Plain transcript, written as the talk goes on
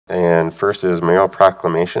And first is Mayoral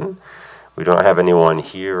Proclamation. We don't have anyone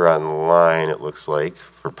here online, it looks like,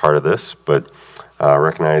 for part of this, but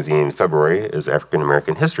recognizing February is African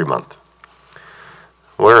American History Month.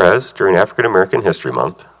 Whereas, during African American History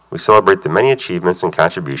Month, we celebrate the many achievements and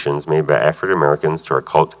contributions made by African Americans to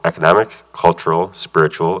our economic, cultural,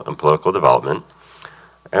 spiritual, and political development.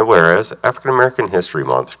 And whereas African American History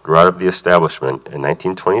Month grew out of the establishment in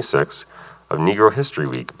 1926 of Negro History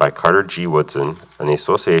Week by Carter G. Woodson and the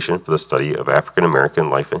Association for the Study of African American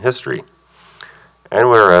Life and History. And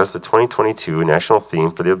whereas the 2022 national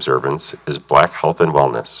theme for the observance is Black Health and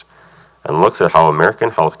Wellness, and looks at how American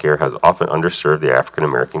healthcare has often underserved the African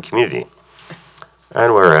American community.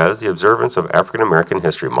 And whereas the observance of African American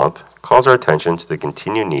History Month calls our attention to the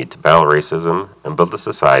continued need to battle racism and build a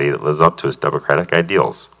society that lives up to its democratic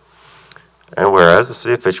ideals. And whereas the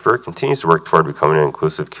City of Fitchburg continues to work toward becoming an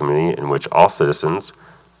inclusive community in which all citizens,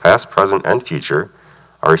 past, present, and future,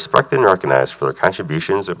 are respected and recognized for their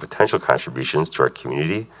contributions and potential contributions to our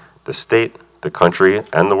community, the state, the country,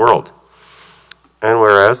 and the world. And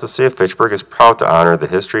whereas the City of Fitchburg is proud to honor the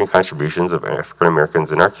history and contributions of African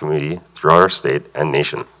Americans in our community throughout our state and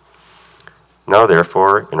nation. Now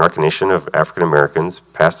therefore, in recognition of African Americans,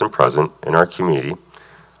 past and present, in our community,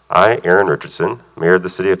 I, Aaron Richardson, Mayor of the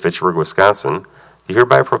City of Fitchburg, Wisconsin, do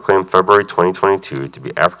hereby proclaim February 2022 to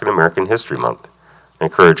be African American History Month,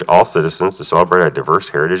 and encourage all citizens to celebrate our diverse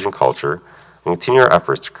heritage and culture, and continue our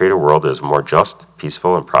efforts to create a world that is more just,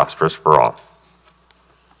 peaceful, and prosperous for all.